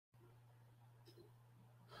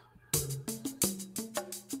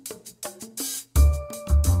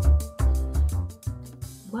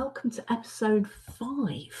Welcome to episode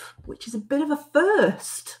 5, which is a bit of a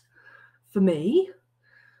first for me.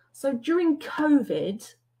 So during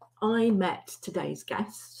COVID, I met today's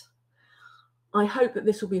guest. I hope that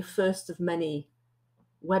this will be a first of many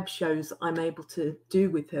web shows I'm able to do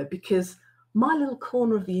with her, because my little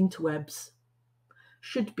corner of the interwebs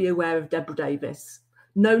should be aware of Deborah Davies,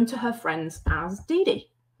 known to her friends as Dee Dee.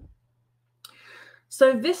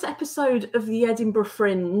 So this episode of the Edinburgh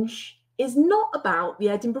Fringe is not about the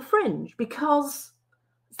Edinburgh Fringe, because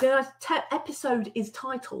the episode is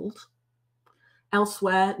titled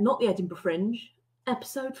Elsewhere, Not the Edinburgh Fringe,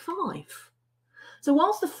 episode 5. So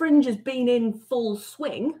whilst the Fringe has been in full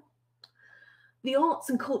swing, the arts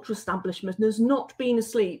and cultural establishment has not been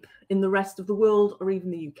asleep in the rest of the world or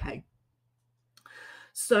even the UK.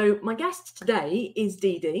 So my guest today is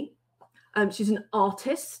Dee Dee. She's an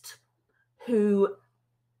artist who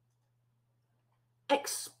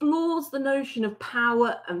explores the notion of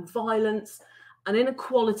power and violence and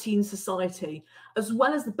inequality in society, as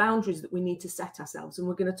well as the boundaries that we need to set ourselves. And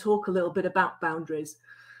we're going to talk a little bit about boundaries,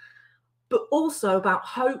 but also about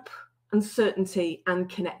hope, uncertainty, and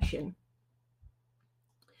connection.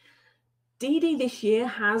 Dee Dee this year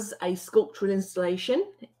has a sculptural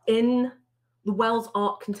installation in the Wells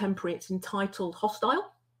Art Contemporary. It's entitled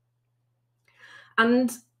Hostile.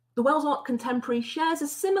 And the Wells Art Contemporary shares a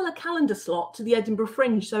similar calendar slot to the Edinburgh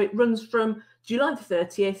Fringe. So it runs from July the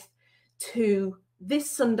 30th to this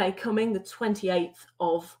Sunday coming, the 28th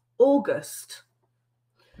of August.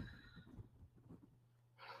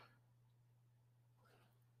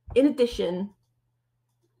 In addition,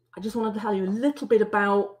 I just wanted to tell you a little bit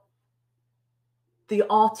about the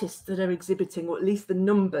artists that are exhibiting, or at least the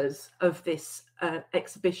numbers of this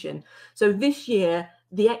exhibition. So this year,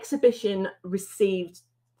 the exhibition received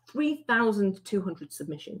 3,200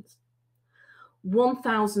 submissions,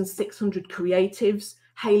 1,600 creatives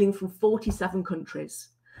hailing from 47 countries.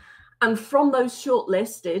 And from those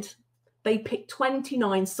shortlisted, they picked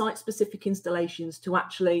 29 site-specific installations to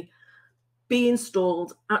actually be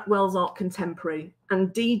installed at Wells Art Contemporary.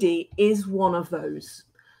 And Dee Dee is one of those.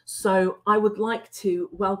 So I would like to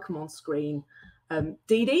welcome on screen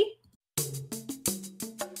Dee Dee.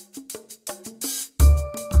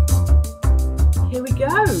 Here we go.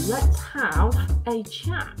 Let's have a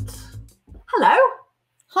chat. Hello.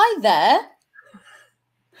 Hi there.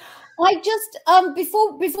 I just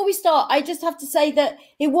before we start, I just have to say that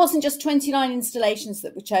it wasn't just 29 installations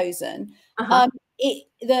that were chosen. The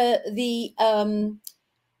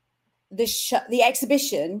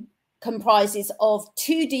exhibition comprises of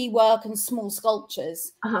 2D work and small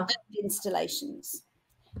sculptures and installations.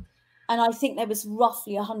 And I think there was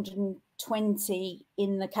roughly 120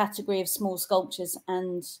 in the category of small sculptures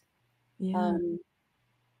and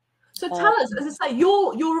so tell us, as I say,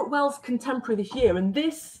 you're at Wells Contemporary this year, and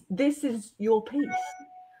this is your piece.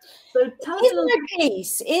 So tell us a little bit.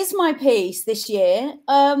 Is my piece this year.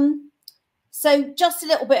 So just a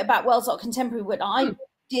little bit about Wells Art Contemporary. When I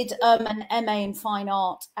did an MA in Fine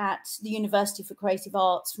Art at the University for Creative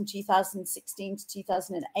Arts from 2016 to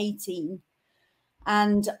 2018.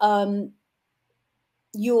 And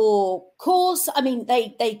your course, I mean,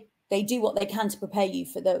 they do what they can to prepare you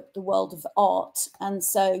for the world of art. And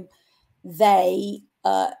so they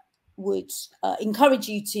would encourage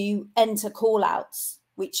you to enter call outs,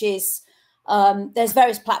 which is, there's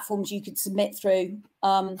various platforms you could submit through.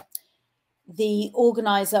 The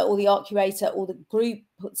organizer or the art curator or the group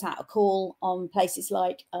puts out a call on places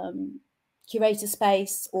like Curator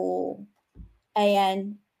Space or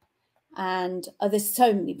AN, and there's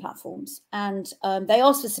so many platforms. And they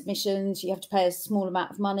ask for submissions. You have to pay a small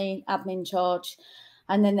amount of money, admin charge,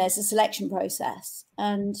 and then there's a selection process.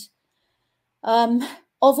 And of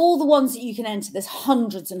all the ones that you can enter, there's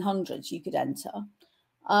hundreds and hundreds you could enter.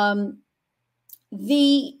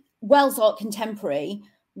 The Wells Art Contemporary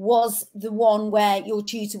was the one where your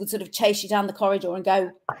tutor would sort of chase you down the corridor and go,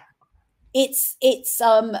 it's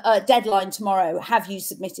a deadline tomorrow. Have you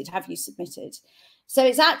submitted? Have you submitted? So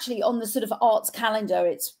it's actually on the sort of arts calendar.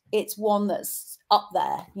 It's one that's up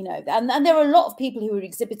there, you know, and there are a lot of people who are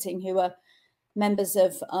exhibiting who are members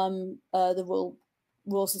of the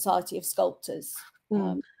Royal Society of Sculptors.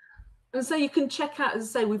 And so you can check out, as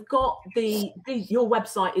I say, we've got your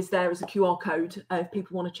website is there as a QR code if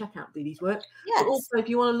people want to check out Dee Dee's work. Yes. But also, if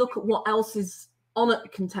you want to look at what else is on at the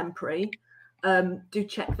Contemporary, do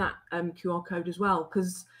check that QR code as well,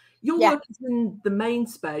 because your work is in the main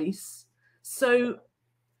space. So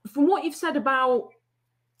from what you've said about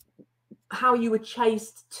how you were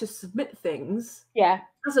chased to submit things,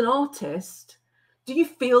 as an artist, do you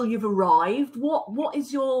feel you've arrived? What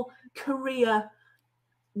is your career?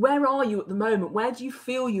 Where are you at the moment? Where do you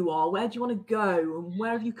feel you are? Where do you want to go? And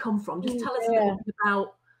where have you come from? Just tell us a little bit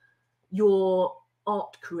about your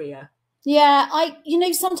art career. Yeah,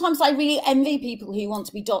 sometimes I really envy people who want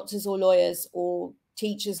to be doctors or lawyers or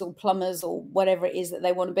teachers or plumbers or whatever it is that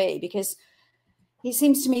they want to be, because it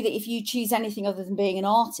seems to me that if you choose anything other than being an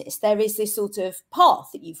artist, there is this sort of path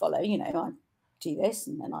that you follow. You know, I do this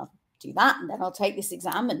and then I'll do that and then I'll take this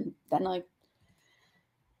exam and then I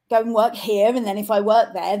go and work here, and then if I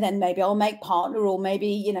work there, then maybe I'll make partner, or maybe,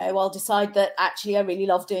 you know, I'll decide that actually I really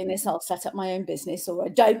love doing this, I'll set up my own business, or I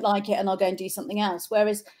don't like it and I'll go and do something else.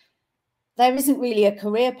 Whereas there isn't really a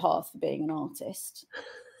career path for being an artist.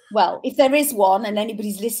 Well, if there is one and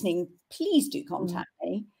anybody's listening, please do contact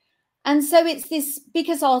me. And so it's this,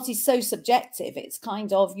 because art is so subjective, it's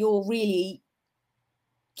kind of, you're really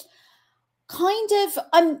kind of,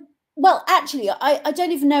 well, actually, I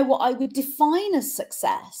don't even know what I would define as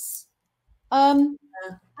success. At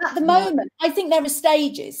the moment, I think there are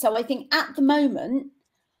stages. So I think at the moment,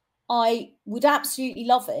 I would absolutely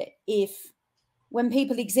love it if when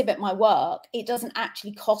people exhibit my work, it doesn't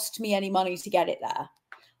actually cost me any money to get it there.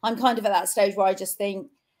 I'm kind of at that stage where I just think,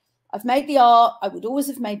 I've made the art, I would always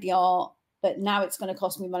have made the art, but now it's going to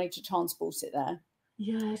cost me money to transport it there.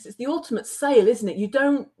 Yes, it's the ultimate sale, isn't it? You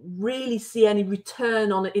don't really see any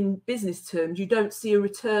return on it in business terms. You don't see a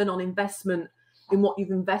return on investment in what you've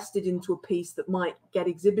invested into a piece that might get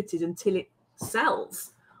exhibited until it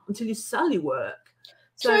sells, until you sell your work.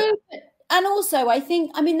 So, true. And also, I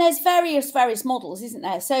think, I mean, there's various models, isn't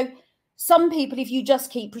there? So some people, if you just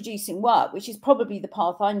keep producing work, which is probably the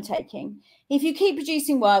path I'm taking, if you keep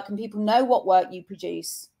producing work and people know what work you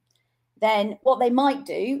produce, then what they might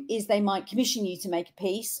do is they might commission you to make a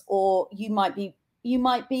piece, or you might be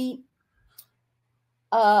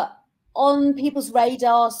on people's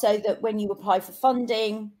radar, so that when you apply for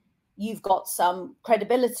funding, you've got some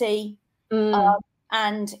credibility.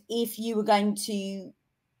 And if you were going to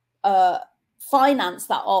finance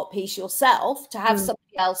that art piece yourself, to have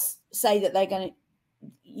somebody else say that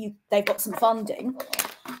they've got some funding.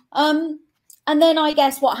 And then I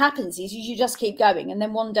guess what happens is you just keep going, and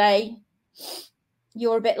then one day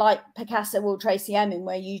you're a bit like Picasso or Tracy Emin,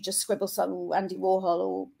 where you just scribble some, or Andy Warhol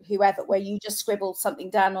or whoever, where you just scribble something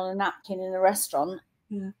down on a napkin in a restaurant,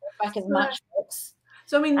 back in the matchbox.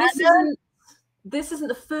 So I mean, this isn't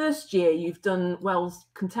the first year you've done Wells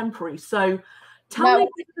Contemporary. So tell me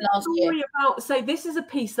a story about, say, this is a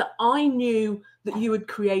piece that I knew that you had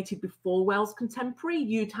created before Wells Contemporary.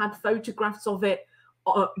 You'd had photographs of it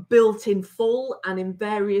built in full and in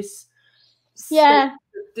various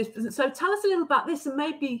so tell us a little about this, and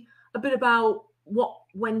maybe a bit about what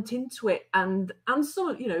went into it, and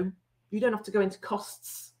some, you know, you don't have to go into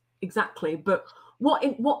costs exactly, but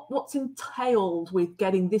what's entailed with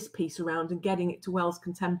getting this piece around and getting it to Wells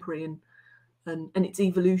Contemporary and its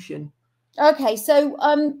evolution. Okay, so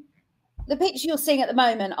the picture you're seeing at the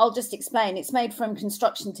moment, I'll just explain. It's made from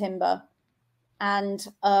construction timber, and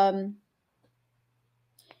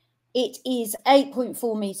it is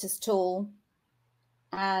 8.4 meters tall.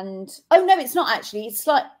 And oh no, it's not actually. It's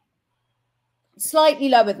slightly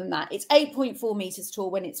lower than that. It's 8.4 meters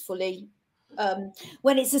tall when it's fully,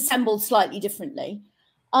 when it's assembled slightly differently.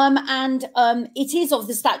 And it is of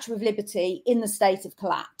the Statue of Liberty in the state of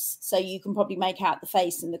collapse. So you can probably make out the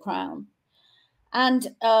face and the crown. And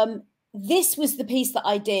this was the piece that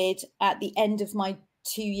I did at the end of my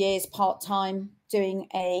 2 years part-time doing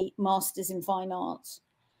a master's in fine art.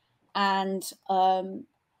 And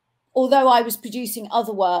although I was producing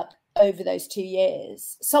other work over those 2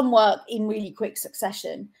 years, some work in really quick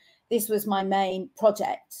succession, this was my main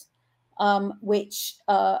project, which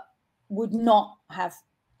would not have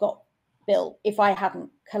got built if I hadn't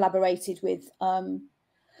collaborated with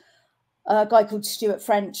a guy called Stuart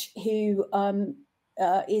French, who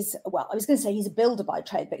is, well, I was going to say he's a builder by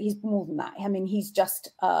trade, but he's more than that. I mean, he's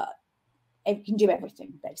just can do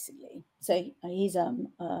everything basically. So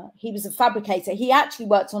he was a fabricator. He actually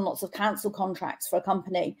worked on lots of council contracts for a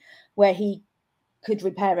company where he could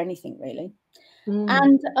repair anything really.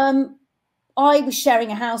 And I was sharing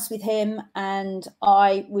a house with him, and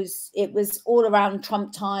it was all around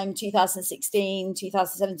Trump time, 2016,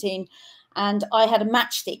 2017. And I had a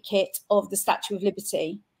matchstick kit of the Statue of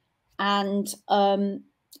Liberty. And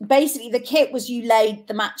basically the kit was, you laid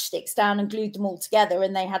the matchsticks down and glued them all together,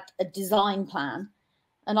 and they had a design plan.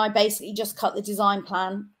 And I basically just cut the design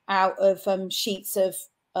plan out of sheets of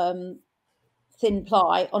thin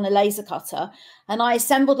ply on a laser cutter, and I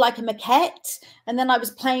assembled like a maquette, and then I was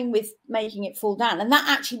playing with making it fall down, and that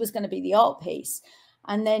actually was going to be the art piece.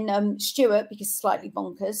 And then Stuart, because slightly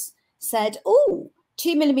bonkers, said, oh,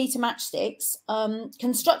 2mm matchsticks,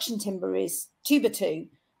 construction timber is 2x2.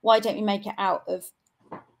 Why don't you make it out of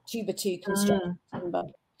 2x2 construction timber?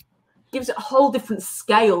 Gives it a whole different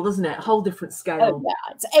scale, doesn't it? A whole different scale. Oh,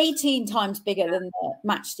 yeah, it's 18 times bigger than the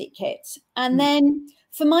matchstick kit. And then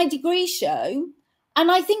for my degree show,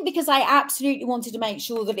 and I think because I absolutely wanted to make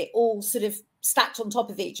sure that it all sort of stacked on top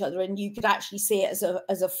of each other and you could actually see it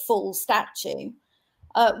as a full statue,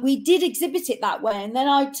 we did exhibit it that way. And then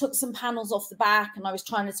I took some panels off the back and I was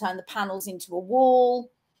trying to turn the panels into a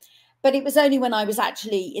wall. But it was only when I was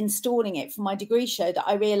actually installing it for my degree show that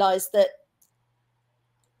I realized that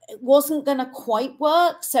it wasn't going to quite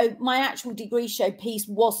work. So my actual degree show piece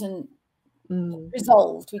wasn't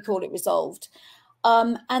resolved. We call it resolved.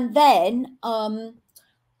 And then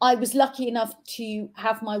I was lucky enough to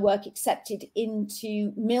have my work accepted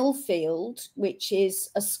into Millfield, which is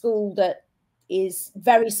a school that is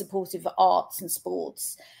very supportive of arts and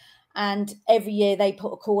sports. And every year they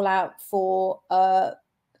put a call out for MA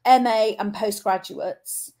and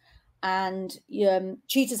postgraduates. And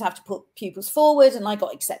tutors have to put pupils forward, and I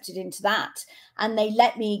got accepted into that. And they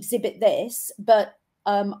let me exhibit this, but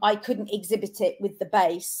I couldn't exhibit it with the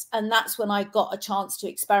base. And that's when I got a chance to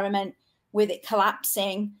experiment with it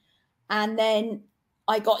collapsing. And then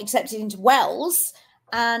I got accepted into Wells.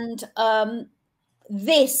 And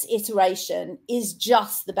this iteration is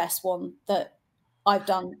just the best one that I've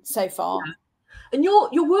done so far. Yeah. And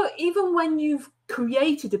your work, even when you've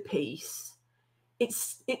created a piece,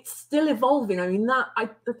 it's still evolving. I mean, I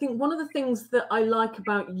think one of the things that I like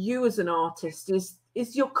about you as an artist is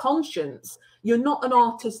your conscience. You're not an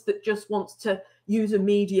artist that just wants to use a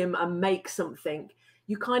medium and make something.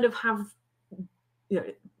 You kind of have,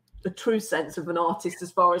 a true sense of an artist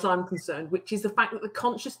as far as I'm concerned, which is the fact that the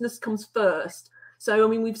consciousness comes first. So, I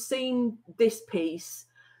mean, we've seen this piece.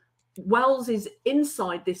 Wells is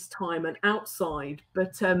inside this time and outside,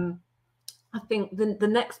 but I think the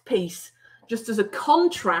next piece, just as a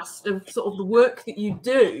contrast of sort of the work that you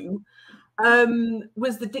do,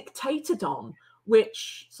 was the Dictatodon,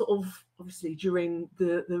 which sort of obviously during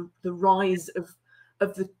the rise of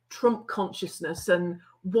the Trump consciousness and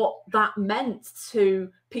what that meant to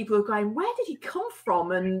people who are going, where did he come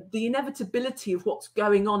from? And the inevitability of what's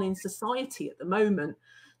going on in society at the moment.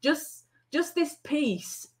 Just this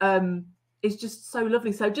piece is just so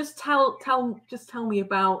lovely. So just tell me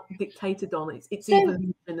about Dictatodon. Its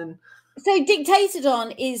evolution and. So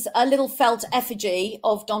Dictatodon is a little felt effigy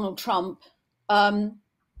of Donald Trump,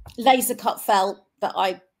 laser cut felt that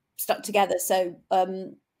I stuck together. So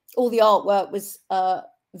all the artwork was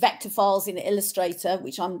vector files in Illustrator,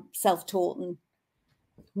 which I'm self-taught and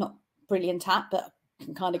not brilliant at, but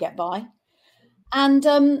can kind of get by. And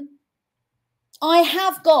I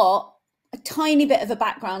have got a tiny bit of a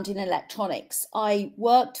background in electronics. I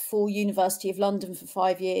worked for University of London for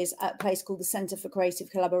 5 years at a place called the Centre for Creative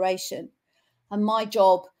Collaboration. And my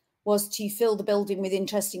job was to fill the building with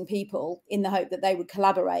interesting people in the hope that they would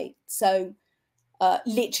collaborate. So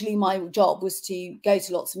literally my job was to go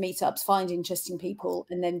to lots of meetups, find interesting people,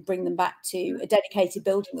 and then bring them back to a dedicated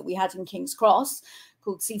building that we had in King's Cross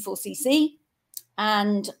called C4CC.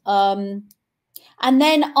 And then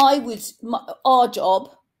our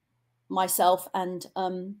job, myself and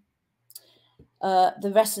the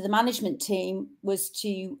rest of the management team, was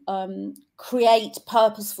to create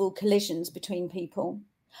purposeful collisions between people.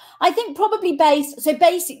 I think probably so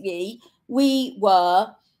basically we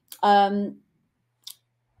were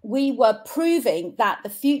proving that the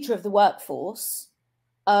future of the workforce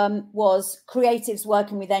was creatives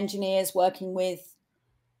working with engineers, working with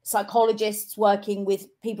psychologists, working with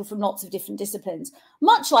people from lots of different disciplines,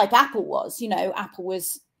 much like Apple was. Apple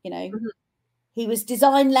was, he was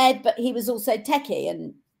design led, but he was also techie.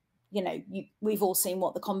 And, we've all seen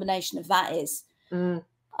what the combination of that is. And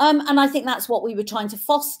I think that's what we were trying to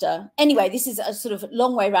foster. Anyway, this is a sort of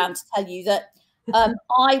long way around to tell you that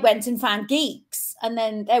I went and found geeks, and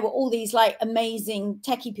then there were all these like amazing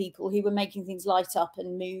techie people who were making things light up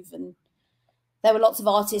and move, and there were lots of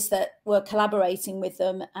artists that were collaborating with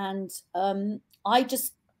them, and I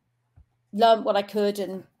just learned what I could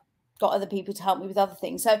and got other people to help me with other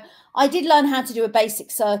things. So I did learn how to do a basic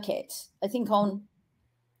circuit. I think on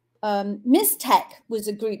Ms. Tech was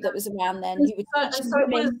a group that was around then. Who would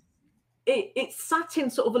it sat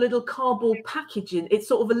in sort of a little cardboard packaging. It's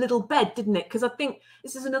sort of a little bed, didn't it? Because I think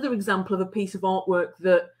this is another example of a piece of artwork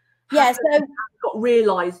that got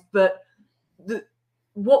realised, but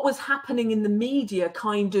what was happening in the media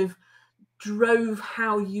kind of drove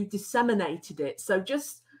how you disseminated it. So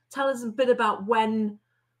just tell us a bit about when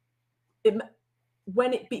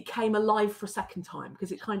when it became alive for a second time,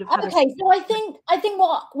 because it kind of had okay. So I think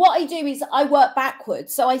what I do is I work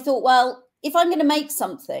backwards. So I thought, well, if I'm going to make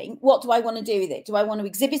something, what do I want to do with it? Do I want to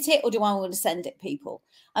exhibit it, or do I want to send it people?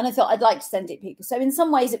 And I thought I'd like to send it people. So in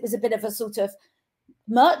some ways, it was a bit of a sort of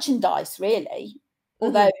merchandise, really.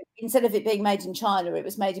 Although instead of it being made in China, it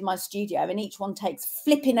was made in my studio, and each one takes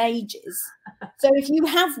flipping ages. So if you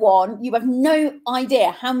have one, you have no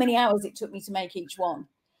idea how many hours it took me to make each one.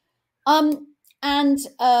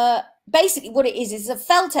 Basically what it is a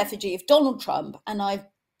felt effigy of Donald Trump, and I've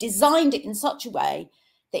designed it in such a way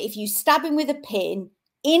that if you stab him with a pin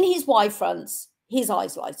in his Y fronts, his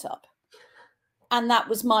eyes light up. And that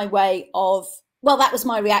was my way of, well, that was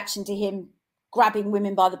my reaction to him grabbing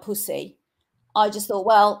women by the pussy. I just thought,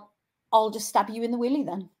 well, I'll just stab you in the willy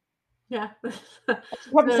then. Yeah. I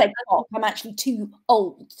should probably say cock. I'm actually too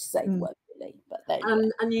old to say the word willy, but there you go.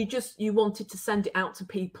 And you wanted to send it out to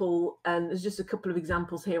people, and there's just a couple of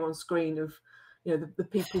examples here on screen of, you know, the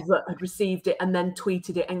people that had received it and then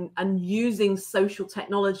tweeted it, and using social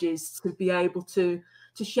technologies to be able to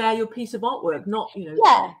share your piece of artwork, not, you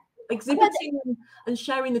know, exhibiting and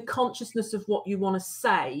sharing the consciousness of what you want to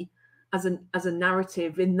say as a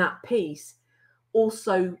narrative in that piece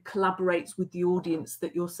also collaborates with the audience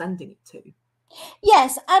that you're sending it to.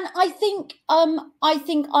 Yes, and I think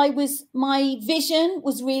my vision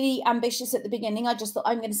was really ambitious at the beginning. I just thought,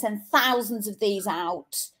 I'm going to send thousands of these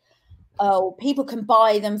out. Oh, people can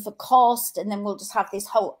buy them for cost, and then we'll just have this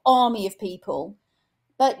whole army of people.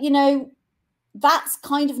 But, you know, that's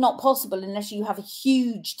kind of not possible unless you have a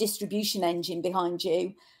huge distribution engine behind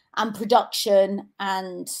you and production.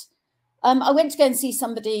 And I went to go and see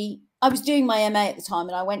somebody. I was doing my MA at the time,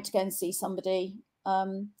 and I went to go and see somebody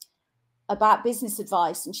about business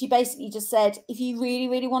advice. And she basically just said, if you really,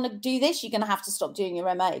 really want to do this, you're going to have to stop doing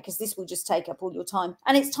your MA, because this will just take up all your time.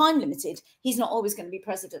 And it's time limited. He's not always going to be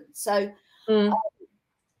president. So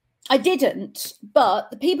I didn't. But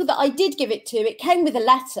the people that I did give it to, it came with a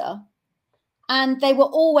letter. And they were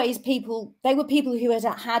always people, who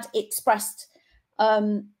had expressed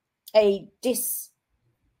a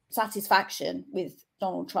dissatisfaction with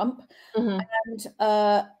Donald Trump. And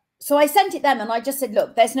so I sent it them, and I just said,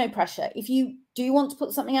 look, there's no pressure. If you do want to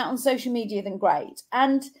put something out on social media, then great.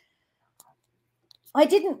 And I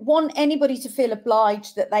didn't want anybody to feel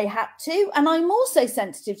obliged that they had to. And I'm also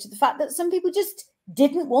sensitive to the fact that some people just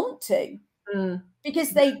didn't want to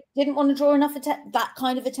because they didn't want to draw enough that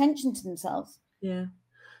kind of attention to themselves. Yeah.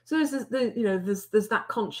 So there's that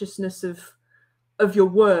consciousness of your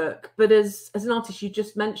work, but as an artist, you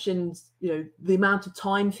just mentioned, you know, the amount of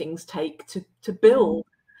time things take to build.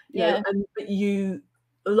 You know, and but a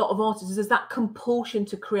lot of artists, there's that compulsion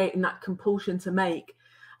to create and that compulsion to make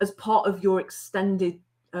as part of your extended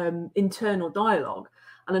internal dialogue.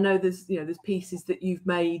 And I know there's pieces that you've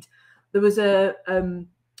made. There was a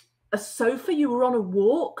sofa. You were on a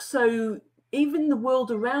walk, so even the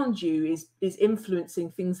world around you is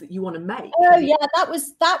influencing things that you want to make. Oh yeah, that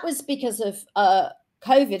was because of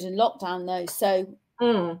COVID and lockdown though. So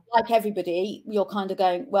like everybody, you're kind of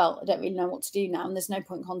going, well, I don't really know what to do now, and there's no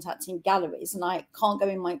point contacting galleries, and I can't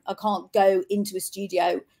go into a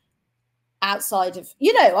studio outside of,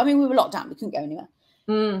 you know, I mean, we were locked down, we couldn't go anywhere.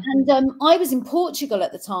 And I was in Portugal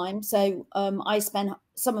at the time, so I spent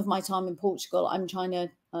some of my time in Portugal. I'm trying to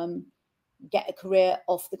get a career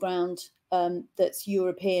off the ground that's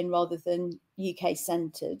European rather than UK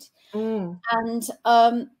centered. And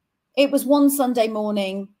it was one Sunday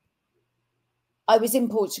morning. I was in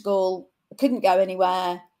Portugal. I couldn't go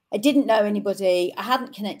anywhere. I didn't know anybody. I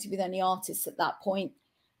hadn't connected with any artists at that point.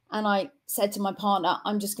 And I said to my partner,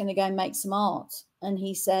 I'm just going to go and make some art. And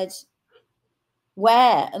he said,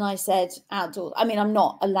 where? And I said, outdoors. I mean, I'm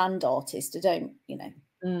not a land artist. I don't, you know,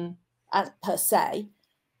 per se.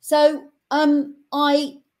 So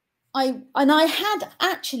I had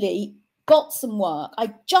actually got some work.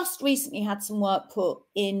 I just recently had some work put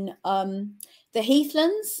in the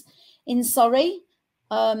Heathlands in Surrey.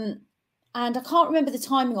 And I can't remember the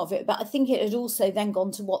timing of it, but I think it had also then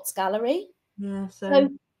gone to Watts Gallery. Yeah. So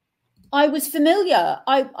I was familiar.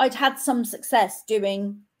 I'd had some success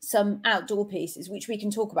doing some outdoor pieces, which we can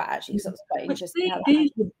talk about actually, because that was quite interesting.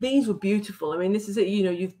 These were beautiful. I mean, this is it. You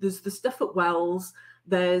know, there's the stuff at Wells.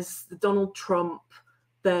 There's the Donald Trump.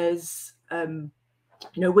 There's you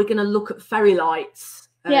know, we're going to look at fairy lights.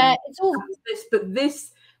 Yeah, it's all this, but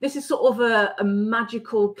this is sort of a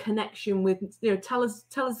magical connection with, you know, tell us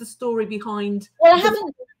the story behind. Well, I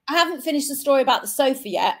haven't finished the story about the sofa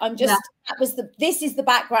yet. I'm just this is the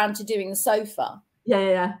background to doing the sofa.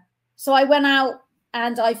 Yeah. So I went out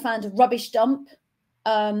and I found a rubbish dump.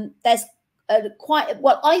 There's quite,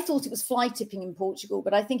 well, I thought it was fly tipping in Portugal,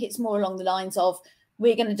 but I think it's more along the lines of,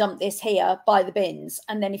 we're going to dump this here by the bins,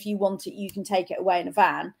 and then if you want it, you can take it away in a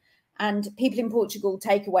van. And people in Portugal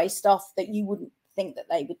take away stuff that you wouldn't think that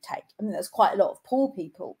they would take. I mean, there's quite a lot of poor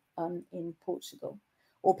people in Portugal,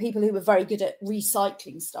 or people who were very good at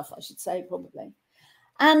recycling stuff, I should say, probably.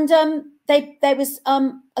 And there was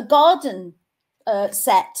a garden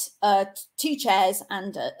set, 2 chairs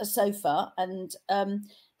and a sofa, and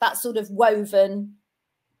that sort of woven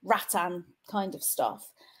rattan kind of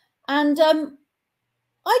stuff. And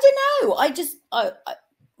I don't know. I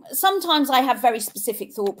sometimes I have very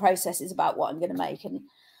specific thought processes about what I'm going to make, and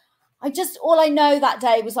all I know that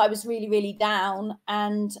day was I was really, really down,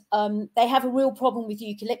 and they have a real problem with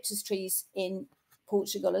eucalyptus trees in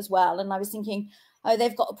Portugal as well. And I was thinking, oh,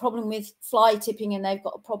 they've got a problem with fly tipping, and they've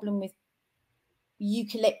got a problem with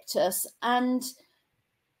eucalyptus. And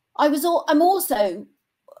I was also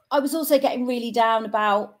getting really down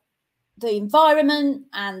about the environment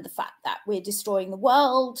and the fact that we're destroying the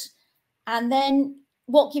world. And then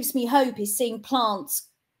what gives me hope is seeing plants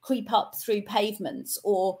creep up through pavements,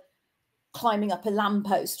 or climbing up a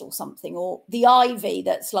lamppost or something, or the ivy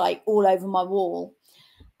that's like all over my wall.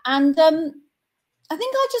 And I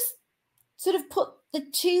think I just sort of put the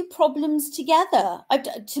 2 problems together.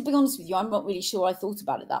 To be honest with you, I'm not really sure I thought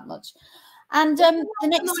about it that much. And the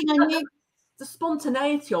next thing I knew, the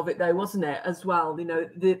spontaneity of it, though, wasn't it, as well? You know,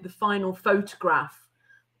 the final photograph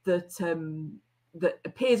that that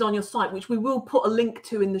appears on your site, which we will put a link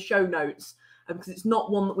to in the show notes, because it's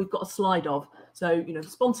not one that we've got a slide of. So, you know, the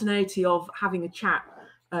spontaneity of having a chat,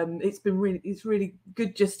 it's really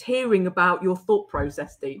good just hearing about your thought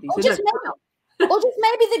process, Dee Dee. Or just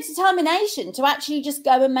maybe the determination to actually just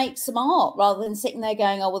go and make some art, rather than sitting there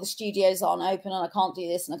going, oh, well, the studio's aren't open, and I can't do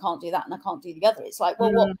this, and I can't do that, and I can't do the other. It's like,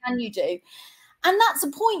 well, what can you do? And that's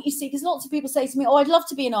a point, you see, because lots of people say to me, oh, I'd love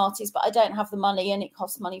to be an artist, but I don't have the money, and it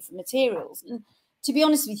costs money for materials. And to be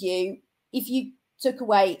honest with you, if you took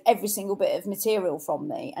away every single bit of material from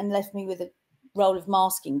me and left me with a roll of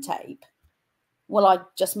masking tape, well, I'd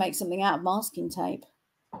just make something out of masking tape.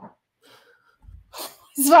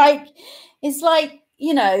 It's like,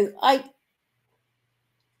 you know,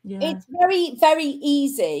 it's very, very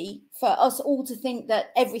easy for us all to think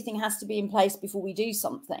that everything has to be in place before we do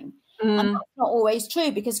something. And that's not always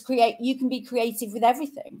true, because you can be creative with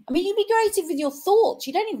everything. I mean, you can be creative with your thoughts.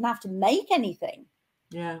 You don't even have to make anything.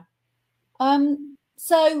 Yeah.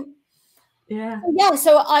 So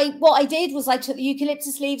what I did was I took the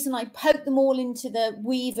eucalyptus leaves and I poked them all into the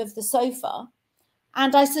weave of the sofa,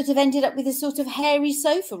 and I sort of ended up with a sort of hairy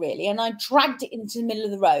sofa, really. And I dragged it into the middle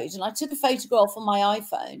of the road, and I took a photograph on my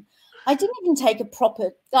iPhone. I didn't even take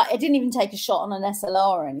a shot on an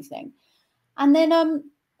SLR or anything. And then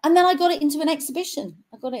I got it into an exhibition.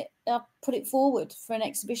 I put it forward for an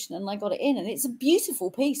exhibition, and I got it in, and it's a beautiful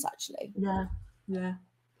piece, actually. Yeah, yeah.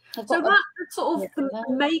 So that sort of the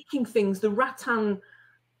making things, the rattan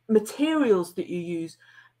materials that you use,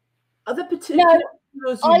 are there particular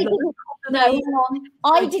materials I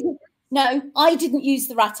didn't use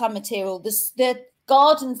the rattan material. The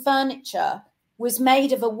garden furniture was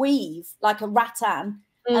made of a weave, like a rattan,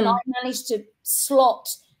 and I managed to slot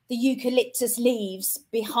the eucalyptus leaves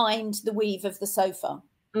behind the weave of the sofa.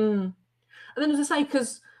 And then, as I say,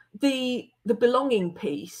 because the belonging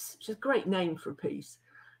piece, which is a great name for a piece,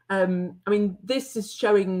 I mean, this is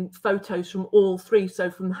showing photos from all 3,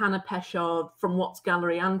 so from Hannah Peshard, from Watts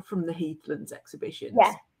Gallery, and from the Heathlands exhibitions.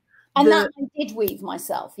 Yeah, and that I did weave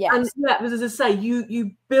myself. Yes. And yeah, as I say,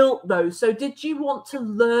 you built those. So did you want to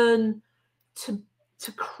learn to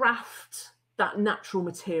craft that natural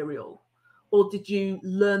material, or did you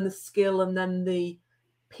learn the skill and then the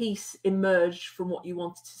piece emerged from what you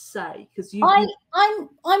wanted to say? Because I'm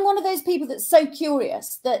one of those people that's so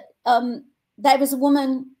curious that there was a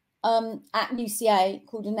woman at UCA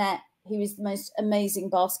called Annette, who is the most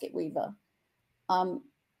amazing basket weaver. I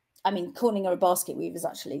mean, calling her a basket weaver is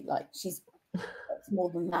actually like, she's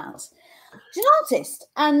more than that. She's an artist.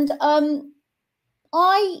 And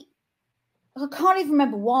I can't even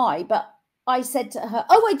remember why, but I said to her,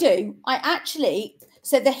 oh, I do.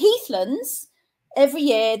 So the Heathlands, every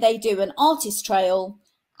year they do an artist trail,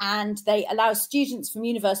 and they allow students from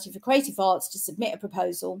University for Creative Arts to submit a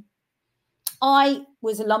proposal. I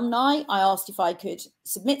was alumni. I asked if I could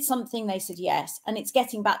submit something. They said yes. And it's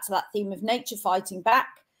getting back to that theme of nature fighting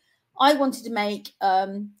back. I wanted to make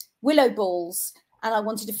willow balls, and I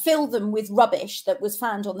wanted to fill them with rubbish that was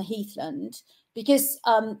found on the heathland, because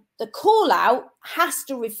the call out has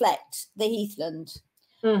to reflect the heathland.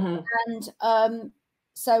 And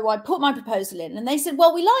so I put my proposal in, and they said,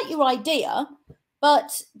 well, we like your idea,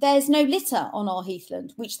 but there's no litter on our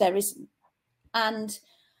heathland, which there isn't. And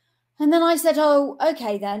then I said, oh,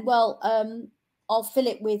 okay, then, well, I'll fill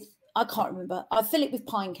it with, I can't remember, I'll fill it with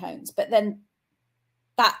pine cones, but then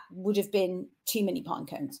that would have been too many pine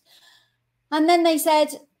cones. And then they said,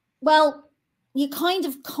 well, you kind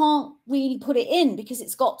of can't really put it in because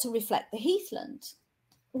it's got to reflect the heathland,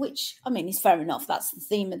 which, I mean, is fair enough. That's the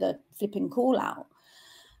theme of the flipping call out.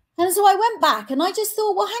 And so I went back and I just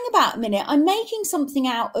thought, well, hang about a minute. I'm making something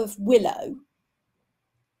out of willow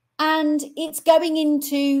and it's going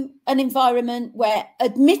into an environment where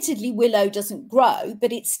admittedly willow doesn't grow,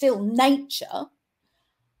 but it's still nature. And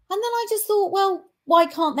then I just thought, well, why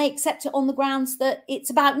can't they accept it on the grounds that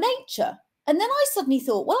it's about nature? And then I suddenly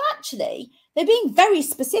thought, well, actually, they're being very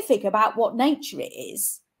specific about what nature it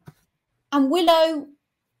is. And willow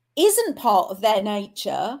isn't part of their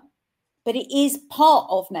nature, but it is part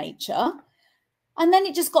of nature. And then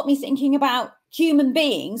it just got me thinking about human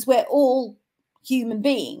beings. We're all human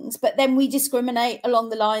beings, but then we discriminate along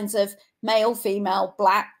the lines of male, female,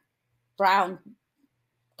 black, brown,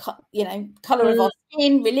 you know, colour of our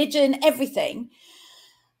skin, religion, everything. And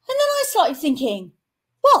then I started thinking,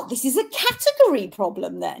 well, this is a category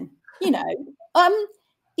problem then, you know.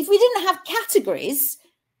 If we didn't have categories,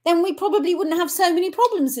 then we probably wouldn't have so many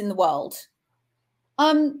problems in the world.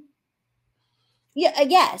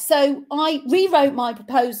 Yeah. So I rewrote my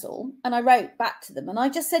proposal and I wrote back to them and I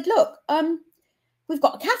just said, look, we've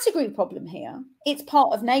got a category problem here. It's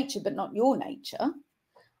part of nature, but not your nature.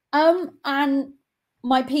 And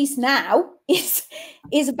my piece now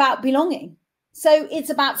is about belonging. So it's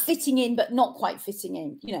about fitting in, but not quite fitting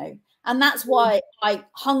in, you know. And that's why I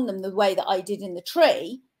hung them the way that I did in the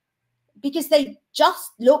tree, because they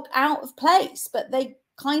just look out of place, but they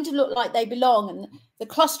kind of look like they belong. And the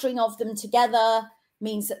clustering of them together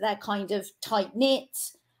means that they're kind of tight knit.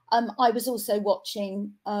 I was also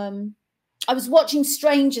watching,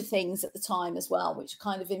 Stranger Things at the time as well, which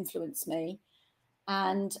kind of influenced me.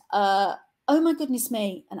 And oh my goodness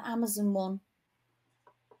me, an Amazon one.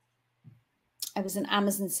 It was an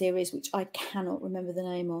Amazon series, which I cannot remember the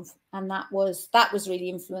name of. And that was really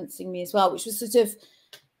influencing me as well, which was sort of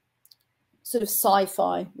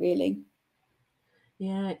sci-fi, really.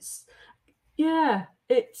 Yeah,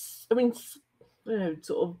 I mean, you know,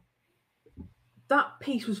 sort of that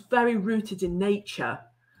piece was very rooted in nature.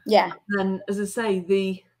 Yeah. And as I say,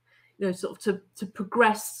 you know, sort of to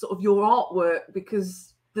progress sort of your artwork,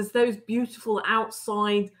 because there's those beautiful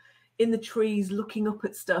outside in the trees looking up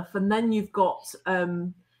at stuff, and then you've got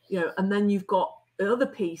you know, and then you've got the other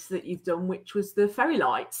piece that you've done, which was the fairy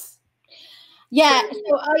lights. Yeah,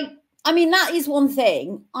 so I mean, that is one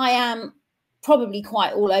thing. I am probably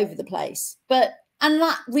quite all over the place, and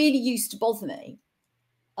that really used to bother me,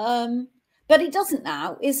 but it doesn't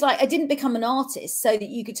now. It's like I didn't become an artist so that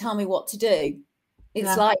you could tell me what to do.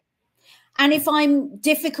 It's like, and if I'm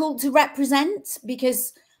difficult to represent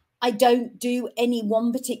because I don't do any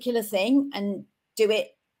one particular thing and do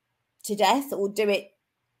it to death or do it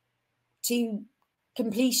to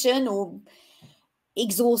completion or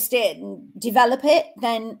exhaust it and develop it,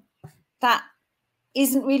 then that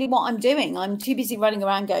isn't really what I'm doing. I'm too busy running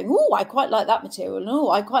around going, oh, I quite like that material. And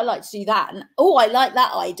oh, I quite like to do that. And oh, I like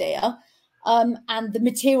that idea. And the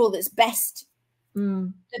material that's best,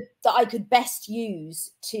 that I could best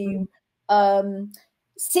use to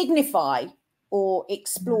signify or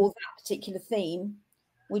explore that particular theme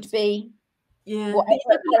would be whatever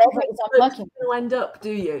it is I'm working with. You end up, do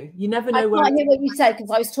you? You never know. I can't hear what you said because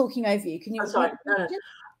I was talking over you. Can you? Sorry.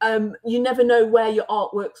 No. You never know where your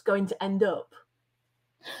artwork's going to end up.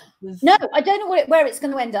 No, I don't know where it's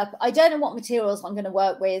going to end up. I don't know what materials I'm going to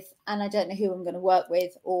work with, and I don't know who I'm going to work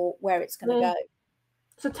with or where it's going to go.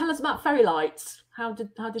 So tell us about fairy lights. How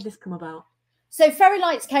did this come about? So fairy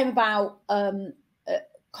lights came about.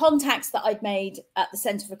 Contacts that I'd made at the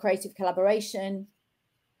Centre for Creative Collaboration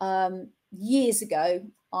years ago.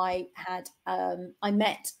 I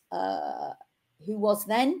met who was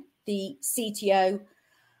then the CTO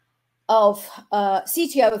of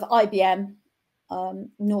IBM,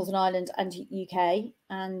 Northern Ireland and UK,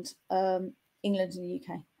 and England and the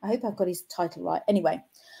UK. I hope I've got his title right. Anyway,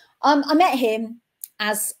 I met him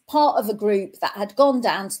as part of a group that had gone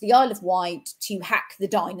down to the Isle of Wight to hack the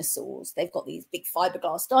dinosaurs. They've got these big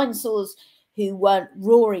fiberglass dinosaurs who weren't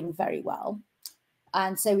roaring very well.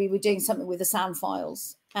 And so we were doing something with the sound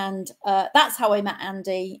files. And that's how I met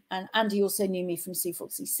Andy. And Andy also knew me from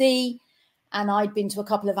C4CC. And I'd been to a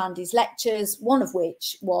couple of Andy's lectures, one of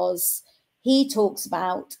which was he talks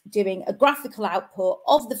about doing a graphical output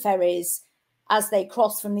of the ferries as they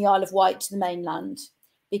cross from the Isle of Wight to the mainland,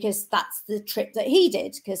 because that's the trip that he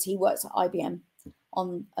did, because he works at IBM.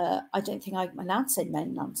 on, I don't think I'm allowed to say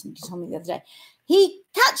mainland, somebody told me the other day. He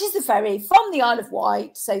catches the ferry from the Isle of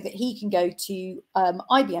Wight so that he can go to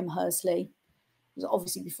IBM Hursley, it was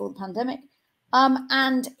obviously before the pandemic,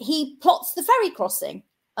 and he plots the ferry crossing.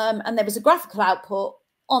 And there was a graphical output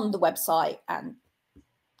on the website, and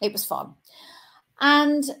it was fun.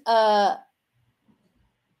 And the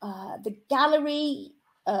gallery,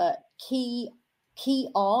 Key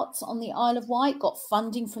Arts on the Isle of Wight, got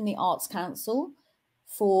funding from the Arts Council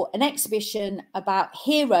for an exhibition about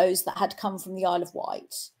heroes that had come from the Isle of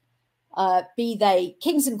Wight, be they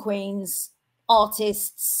kings and queens,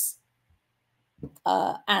 artists,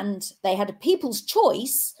 and they had a people's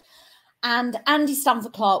choice. And Andy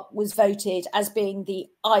Stanford Clark was voted as being the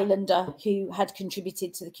islander who had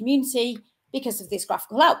contributed to the community because of this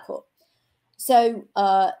graphical output. So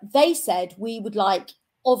they said, we would like,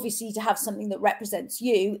 obviously, to have something that represents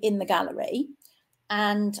you in the gallery.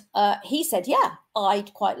 And he said, yeah,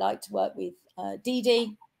 I'd quite like to work with Dee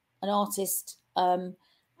Dee, an artist, and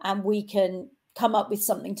we can come up with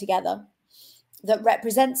something together that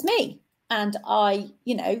represents me. And I,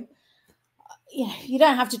 you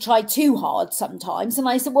don't have to try too hard sometimes. And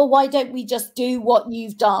I said, well, why don't we just do what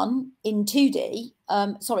you've done in 2D, in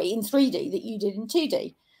 3D that you did in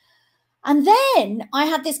 2D? And then I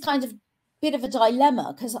had this kind of bit of a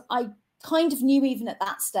dilemma, because I kind of knew even at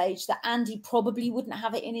that stage that Andy probably wouldn't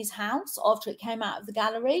have it in his house after it came out of the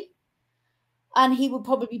gallery. And he would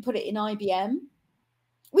probably put it in IBM,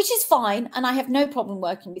 which is fine. And I have no problem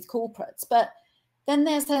working with corporates. But then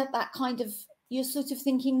there's that kind of, you're sort of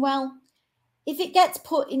thinking, well, if it gets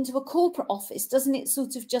put into a corporate office, doesn't it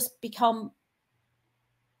sort of just become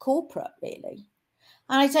corporate, really?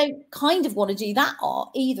 And I don't kind of want to do that art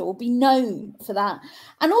either, or be known for that.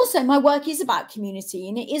 And also my work is about community,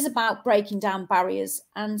 and it is about breaking down barriers.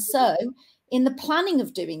 And so in the planning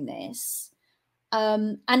of doing this,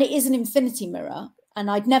 and it is an infinity mirror,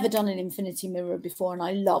 and I'd never done an infinity mirror before, and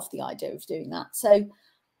I love the idea of doing that. So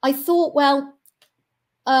I thought, well,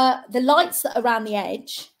 the lights that are around the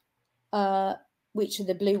edge, which are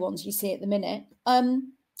the blue ones you see at the minute,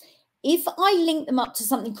 if I link them up to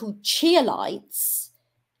something called cheer lights,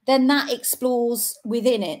 then that explores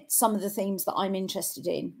within it some of the themes that I'm interested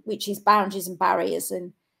in, which is boundaries and barriers,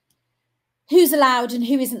 and who's allowed and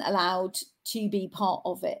who isn't allowed to be part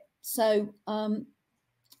of it. So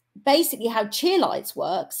basically how cheer lights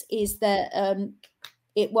works is that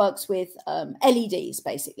it works with LEDs,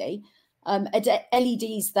 basically.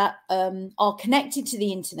 LEDs that are connected to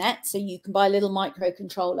the internet, so you can buy a little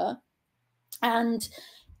microcontroller, and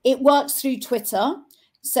it works through Twitter.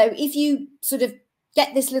 So if you sort of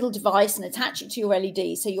get this little device and attach it to your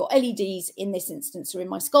LED, so your LEDs in this instance are in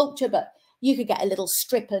my sculpture, but you could get a little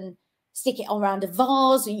strip and stick it around a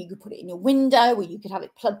vase, or you could put it in your window, or you could have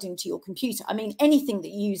it plugged into your computer. I mean, anything that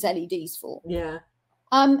you use LEDs for. Yeah.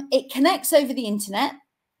 It connects over the internet,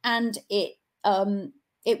 and it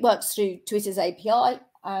works through Twitter's API.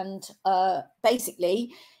 And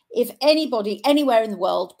basically, if anybody anywhere in the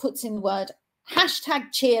world puts in the word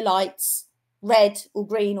 #cheerlights, red or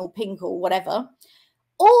green or pink or whatever,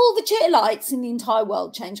 all the cheer lights in the entire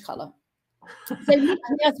world change colour. So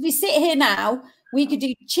as we sit here now, we could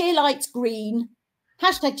do cheer lights green,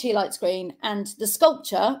 #cheer lights green, and the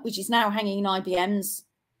sculpture, which is now hanging in IBM's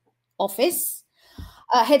office,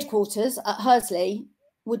 headquarters at Hursley,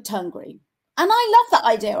 would turn green. And I love that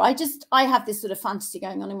idea. I have this sort of fantasy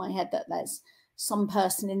going on in my head that there's some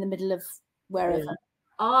person in the middle of wherever.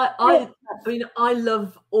 Yeah. I mean, I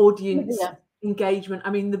love audience engagement.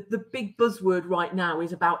 I mean, the big buzzword right now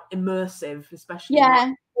is about immersive, especially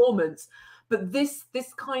in performance. But this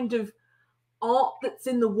kind of art that's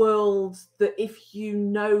in the world, that if you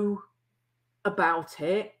know about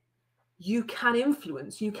it, you can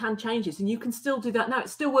influence, you can change it, and you can still do that now. It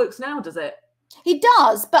still works now, does it? It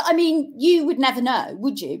does, but I mean, you would never know,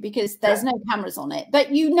 would you? Because there's no cameras on it.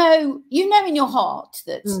 But you know in your heart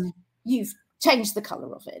that you've changed the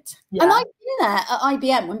colour of it. Yeah. And I've been there at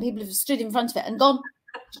IBM when people have stood in front of it and gone,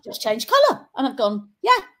 just change colour. And I've gone,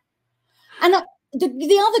 yeah. And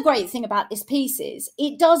the other great thing about this piece is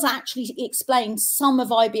it does actually explain some of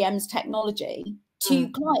IBM's technology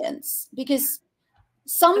to clients, because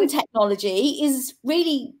some technology is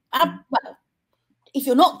really, well, if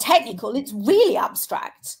you're not technical, it's really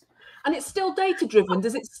abstract. And it's still data driven.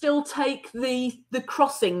 Does it still take the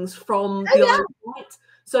crossings from the Isle of Wight?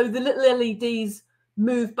 So the little LEDs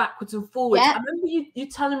move backwards and forwards. Yeah. I remember you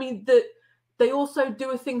telling me that they also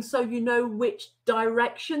do a thing so you know which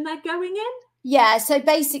direction they're going in. Yeah, so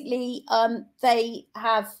basically they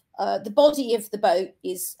have the body of the boat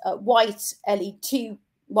is white LED, two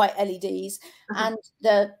white LEDs, and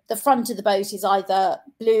the front of the boat is either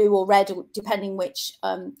blue or red, or depending which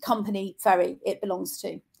company ferry it belongs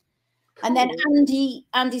to. Cool. And then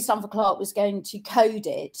Andy Stanford Clark was going to code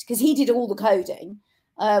it, because he did all the coding,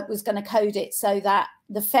 was going to code it so that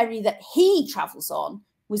the ferry that he travels on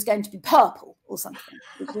was going to be purple or something,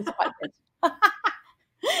 which was quite good.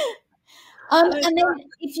 And then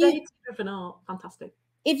if you fantastic.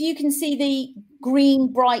 If you can see the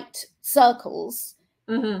green bright circles,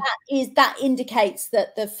 that indicates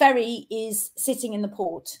that the ferry is sitting in the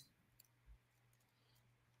port.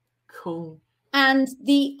 Cool. And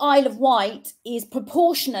the Isle of Wight is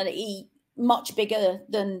proportionally much bigger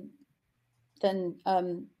than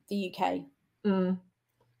the UK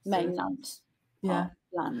mainland. Yeah,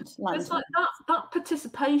 land. It's like that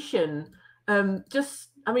participation.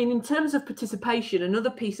 I mean, in terms of participation,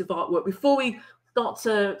 another piece of artwork, before we start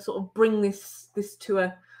to sort of bring this to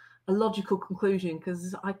a logical conclusion,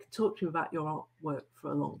 because I could talk to you about your artwork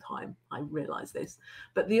for a long time, I realise this.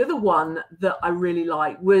 But the other one that I really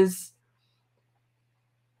like was,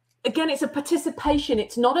 again, it's a participation.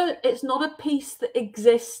 It's not a piece that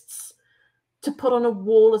exists to put on a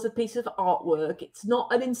wall as a piece of artwork. It's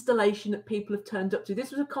not an installation that people have turned up to.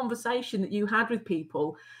 This was a conversation that you had with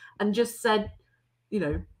people and just said, you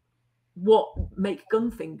know, what make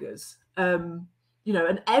gun fingers? You know,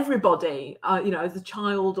 and everybody, you know, as a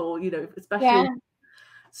child, or, you know, especially. Yeah.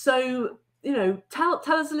 So, you know, tell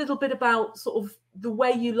us a little bit about sort of the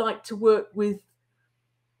way you like to work with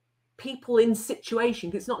people in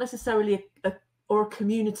situations. It's not necessarily a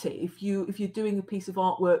community. If you're doing a piece of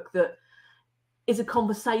artwork that is a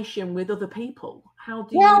conversation with other people, how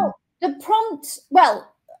do you? The prompt.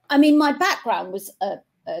 Well, I mean, my background was a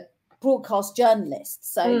broadcast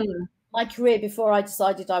journalist, so my career before I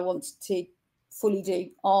decided I wanted to fully do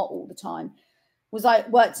art all the time was I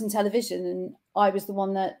worked in television, and I was the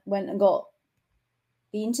one that went and got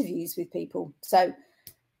the interviews with people. So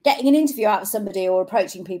getting an interview out of somebody or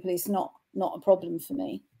approaching people is not a problem for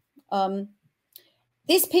me.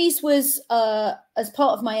 This piece was as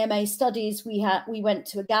part of my MA studies. We went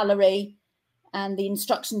to a gallery, and the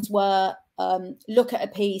instructions were look at a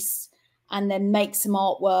piece and then make some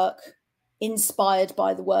artwork inspired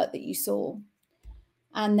by the work that you saw.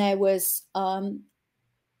 And there was a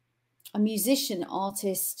musician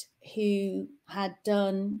artist who had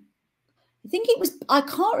done, I think it was, I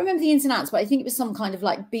can't remember the ins and outs, but I think it was some kind of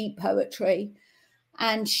like beat poetry.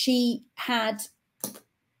 And she either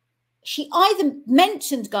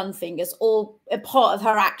mentioned gun fingers, or a part of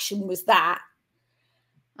her action was that.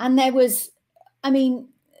 And there was, I mean,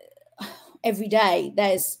 every day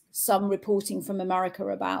there's some reporting from America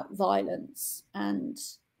about violence. And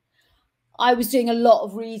I was doing a lot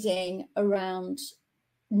of reading around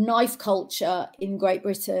knife culture in Great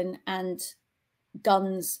Britain and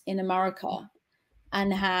guns in America,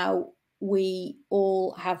 and how we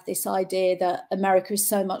all have this idea that America is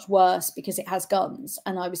so much worse because it has guns.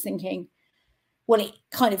 And I was thinking, well, it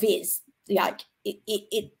kind of is. Like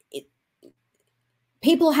it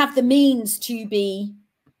people have the means to be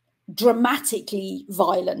dramatically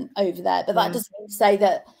violent over there, but that doesn't mean to say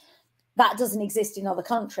that doesn't exist in other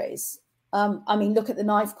countries. I mean, look at the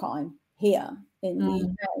knife crime here in the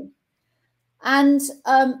UK. And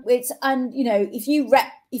you know, if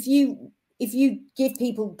you give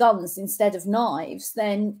people guns instead of knives,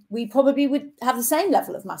 then we probably would have the same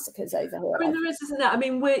level of massacres over here. I mean, there is, isn't there? I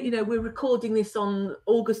mean, we're recording this on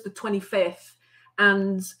August the 25th,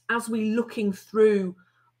 and as we're looking through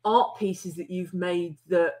art pieces that you've made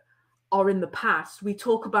that are in the past, we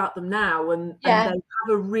talk about them now, and they have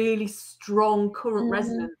a really strong current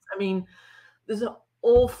resonance. I mean, there's an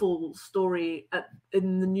awful story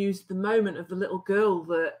in the news at the moment of the little girl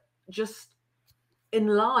that just in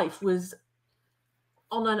life was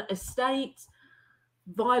on an estate,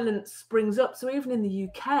 violence springs up. So even in the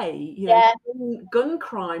UK, you know, gun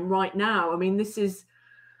crime right now, I mean, this is,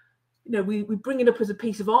 you know, we bring it up as a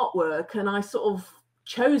piece of artwork, and I sort of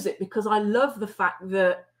chose it because I love the fact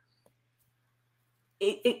that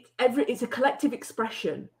it's a collective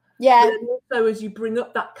expression. Yeah. But also, as you bring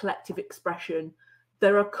up that collective expression,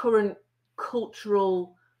 there are current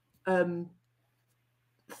cultural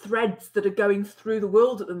threads that are going through the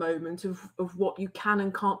world at the moment of what you can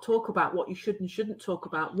and can't talk about, what you should and shouldn't talk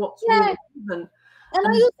about, what's really relevant. And I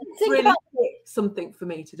also think really about something for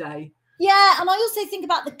me today. Yeah, and I also think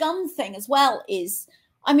about the gun thing as well. Is,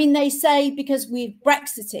 I mean, they say because we've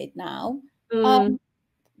Brexited now,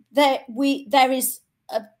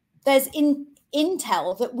 there's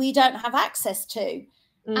intel that we don't have access to,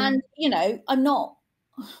 and you know, I don't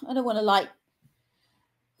want to like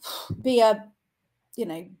be a, you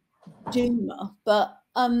know, doomer, but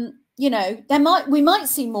you know, we might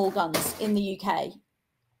see more guns in the UK.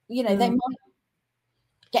 You know, they might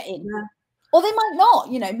get in, or they might not.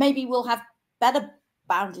 You know, maybe we'll have better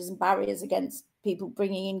boundaries and barriers against people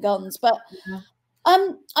bringing in guns. But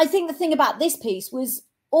I think the thing about this piece was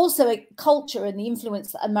also a culture and the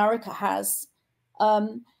influence that America has,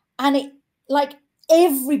 and it, like,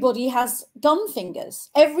 everybody has gun fingers.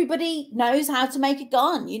 Everybody knows how to make a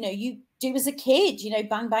gun. You know, you do as a kid. You know,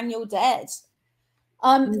 bang bang, you're dead.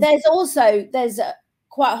 There's a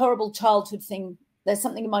quite horrible childhood thing. There's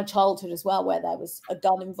something in my childhood as well where there was a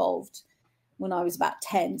gun involved when I was about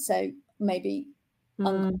 10. So maybe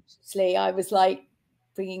unconsciously I was like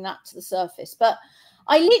bringing that to the surface. But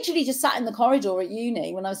I literally just sat in the corridor at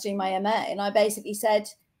uni when I was doing my MA, and I basically said,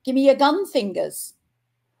 "Give me your gun fingers."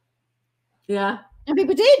 Yeah. And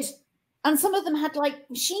people did. And some of them had like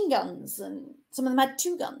machine guns, and some of them had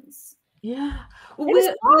 2 guns. Yeah. Well, it was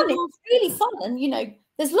fun. It was really fun. And, you know,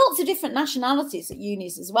 there's lots of different nationalities at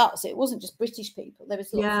unis as well. So it wasn't just British people. There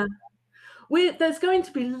was lots of there's going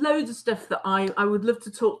to be loads of stuff that I would love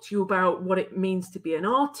to talk to you about, what it means to be an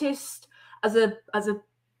artist, as a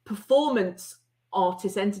performance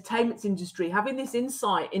artist, entertainment industry. Having this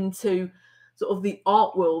insight into sort of the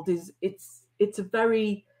art world it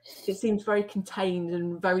seems very contained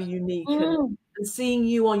and very unique. And seeing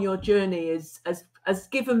you on your journey has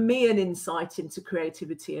given me an insight into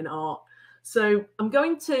creativity and art. So I'm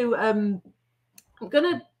going to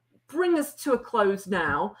bring us to a close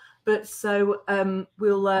now, but so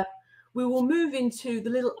we will move into the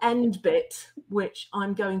little end bit, which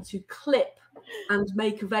I'm going to clip and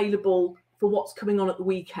make available for what's coming on at the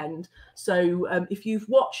weekend. So if you've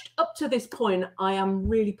watched up to this point, I am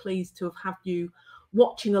really pleased to have had you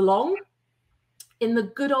watching along in the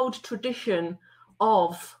good old tradition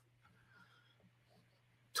of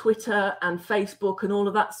Twitter and Facebook and all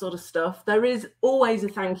of that sort of stuff. There is always a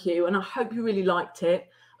thank you, and I hope you really liked it.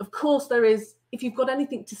 Of course, there is. If you've got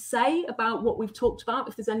anything to say about what we've talked about,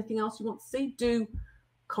 if there's anything else you want to see, do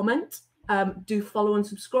comment, do follow and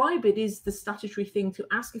subscribe. It is the statutory thing to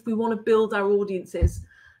ask if we want to build our audiences.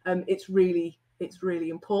 It's really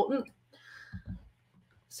important.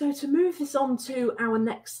 So to move this on to our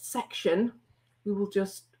next section, we will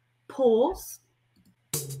just pause.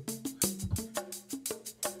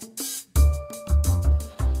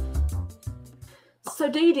 So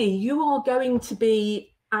Dee, you are going to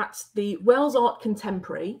be at the Wells Art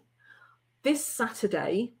Contemporary this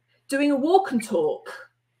Saturday doing a walk and talk.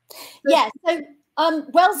 Yeah, so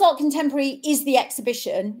Wells Art Contemporary is the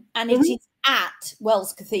exhibition, and it is at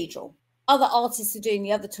Wells Cathedral. Other artists are doing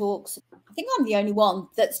the other talks. I think I'm the only one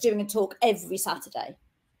that's doing a talk every Saturday.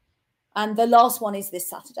 And the last one is this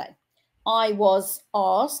Saturday. I was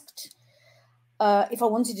asked if I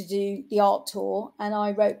wanted to do the art tour, and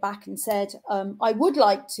I wrote back and said, I would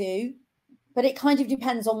like to, but it kind of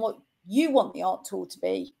depends on what you want the art tour to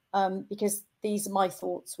be, because these are my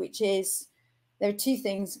thoughts, which is there are 2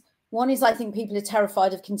 things. One is I think people are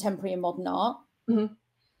terrified of contemporary and modern art.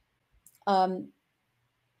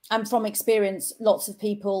 And from experience, lots of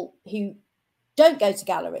people who don't go to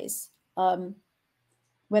galleries,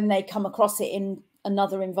 when they come across it in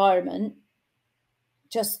another environment,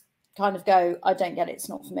 just kind of go, I don't get it, it's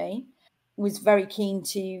not for me. Was very keen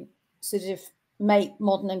to sort of make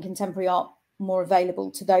modern and contemporary art more available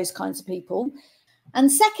to those kinds of people.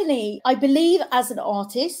 And secondly, I believe as an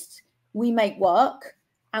artist, we make work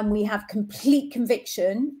and we have complete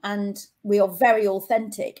conviction, and we are very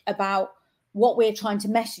authentic about what we're trying to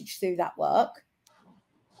message through that work,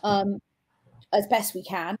 as best we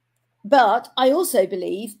can. But I also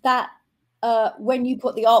believe that when you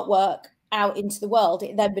put the artwork out into the world,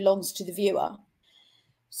 it then belongs to the viewer.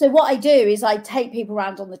 So what I do is I take people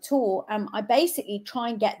around on the tour, and I basically try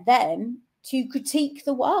and get them to critique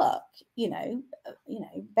the work,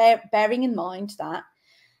 bearing in mind that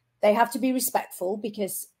they have to be respectful,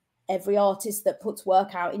 because every artist that puts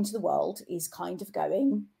work out into the world is kind of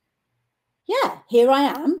going, yeah, here I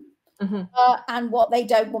am. And what they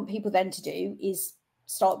don't want people then to do is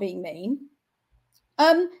start being mean.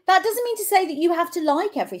 That doesn't mean to say that you have to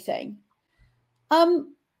like everything.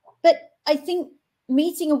 But I think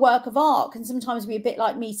meeting a work of art can sometimes be a bit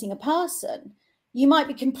like meeting a person. You might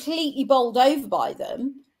be completely bowled over by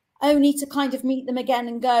them, only to kind of meet them again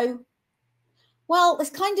and go, well, it's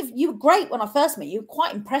kind of, you were great when I first met you, you were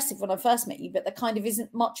quite impressive when I first met you, but there kind of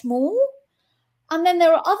isn't much more. And then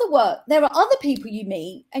there are other people you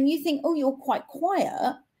meet and you think, oh, you're quite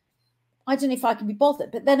quiet, I don't know if I can be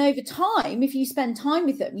bothered. But then over time, if you spend time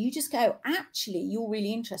with them, you just go, actually, you're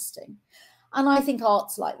really interesting. And I think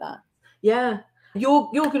art's like that. Yeah. You're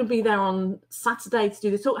going to be there on Saturday to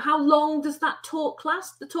do the talk. How long does that talk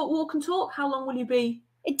last? The talk, walk and talk? How long will you be?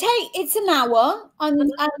 It's an hour,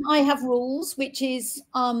 and I have rules, which is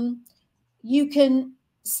you can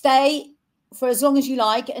stay for as long as you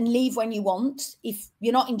like and leave when you want. If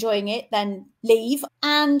you're not enjoying it, then leave,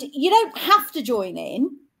 and you don't have to join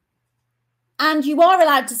in. And you are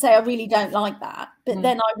allowed to say, I really don't like that. But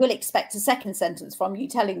then I will expect a second sentence from you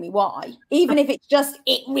telling me why, even if it's just,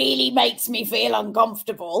 it really makes me feel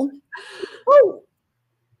uncomfortable. Ooh.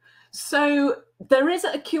 So there is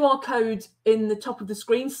a QR code in the top of the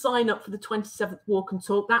screen. Sign up for the 27th Walk and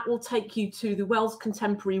Talk. That will take you to the Wells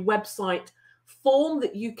Contemporary website form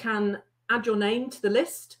that you can add your name to the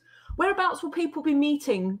list. Whereabouts will people be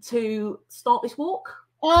meeting to start this walk?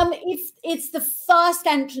 It's the first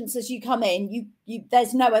entrance as you come in. You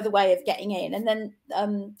there's no other way of getting in. And then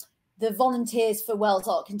the volunteers for Wells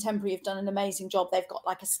Art Contemporary have done an amazing job. They've got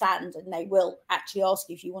like a stand, and they will actually ask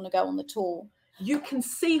you if you want to go on the tour. You can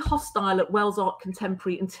see Hostile at Wells Art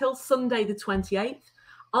Contemporary until Sunday the 28th.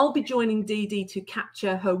 I'll be joining Dee Dee to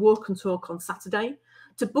capture her walk and talk on Saturday.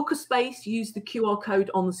 To book a space, use the QR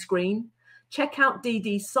code on the screen. Check out Dee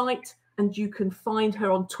Dee's site, and you can find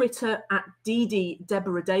her on Twitter at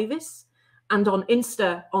Deborah Davies and on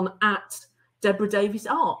Insta on @Deborah Davies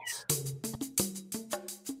Art.